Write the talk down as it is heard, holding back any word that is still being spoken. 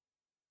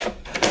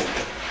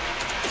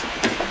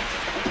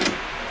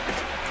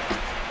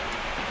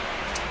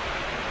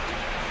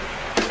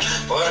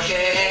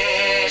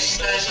porque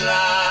esta es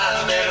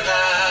la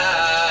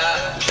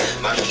verdad.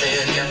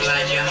 Marteria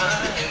la llaman.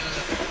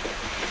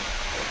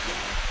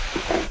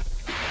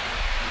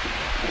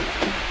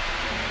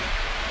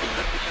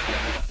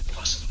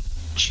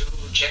 Jew,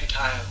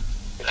 Gentile,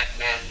 black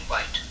man,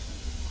 white.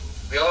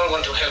 We all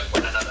want to help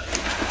one another.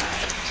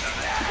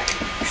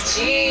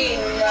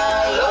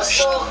 China,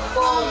 los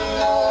ojos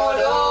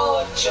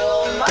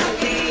morochos más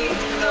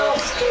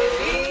lindos que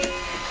vi.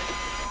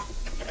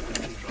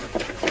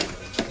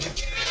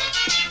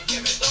 Que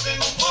me toquen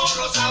un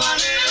porro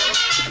sabanero.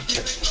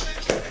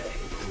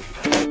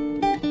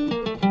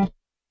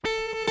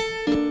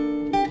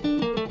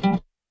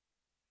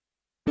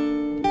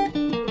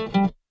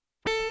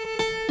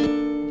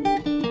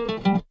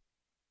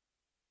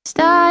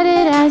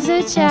 Started as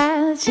a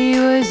child, she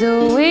was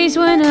always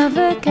one of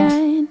a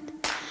kind,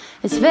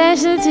 a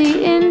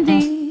specialty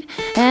indeed,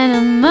 and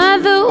a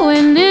mother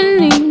when in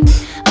need,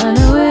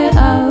 unaware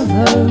of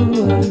her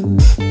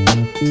worth.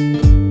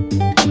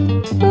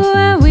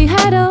 When we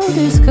had all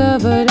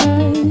discovered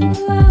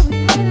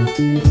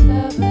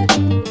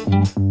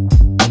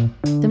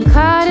them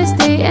caught us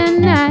day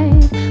and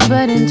night,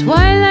 but in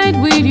twilight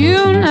we'd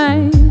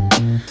unite.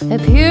 The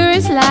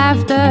purest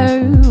laughter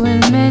when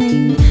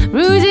many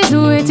bruises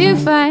were to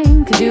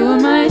find, 'cause you were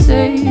my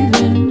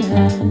saving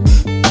hand.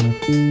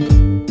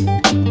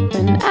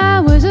 When I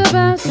was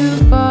about to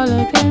fall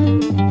again,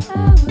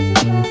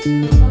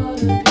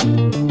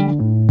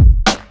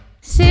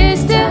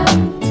 Sister,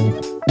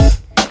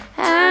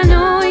 I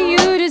know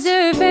you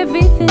deserve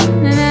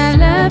everything, and I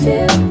love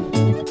you.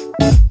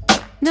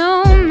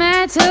 No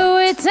matter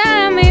what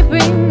time may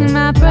bring,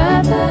 my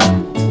brother,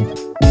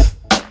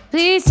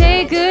 please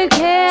take good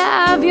care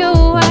of your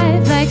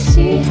wife like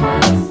she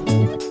has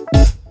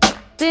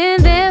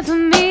been there for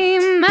me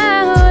my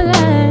whole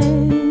life.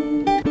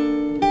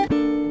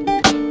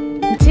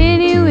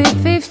 Continue with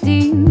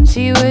 15,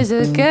 she was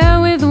a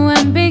girl with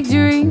one big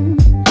dream,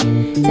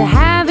 to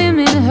have him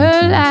in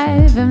her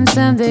life and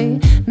someday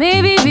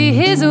maybe be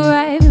his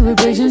wife. With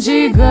patience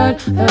she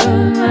got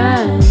her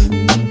mind,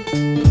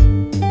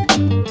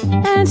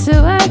 and so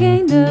I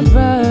gained a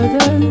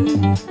brother.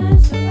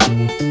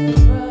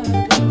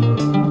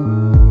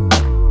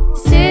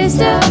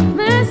 Sister,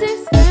 my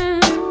sister,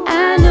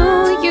 I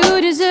know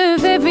you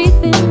deserve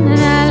everything, and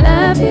I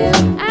love you.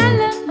 I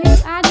love you,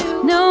 I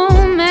do. No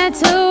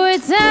matter what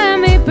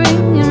time may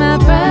bring, my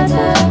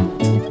brother,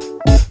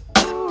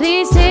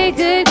 please take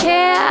good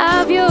care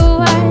of your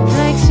wife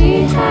like she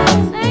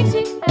has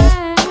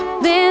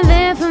been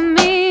there for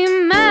me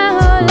my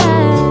whole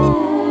life.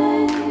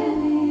 I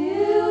give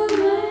you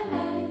my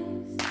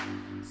eyes,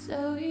 so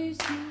you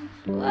see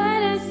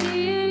what I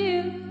see in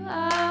you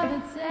all the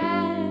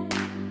time.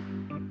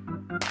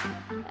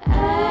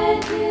 I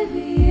give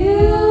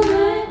you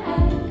my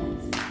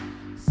eyes,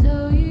 so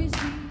you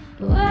see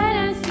what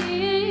I see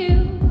in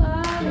you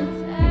all the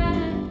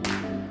time.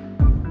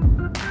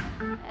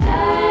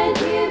 I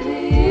give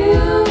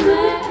you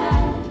my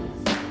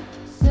eyes,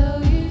 so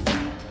you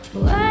see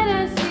what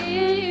I see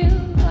in you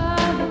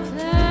all the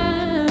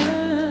time.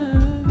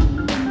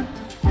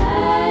 I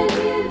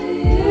give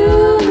you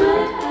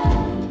my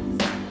eyes,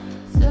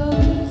 so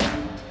you see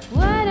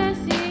what I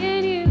see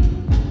in you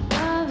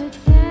all the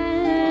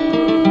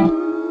time.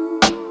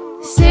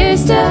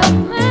 Sister,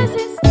 my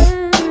sister,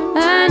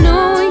 I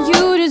know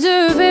you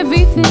deserve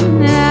everything,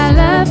 and I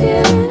love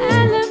you. I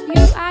love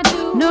you, I do.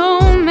 No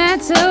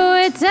matter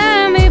what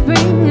time may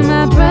bring,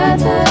 my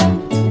brother,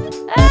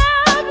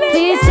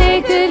 please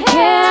take good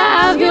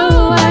care of your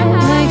wife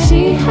like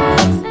she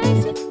has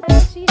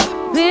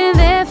been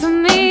there for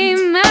me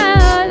my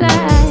whole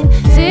life.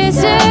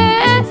 Sister,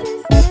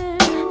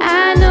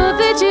 I know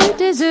that you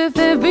deserve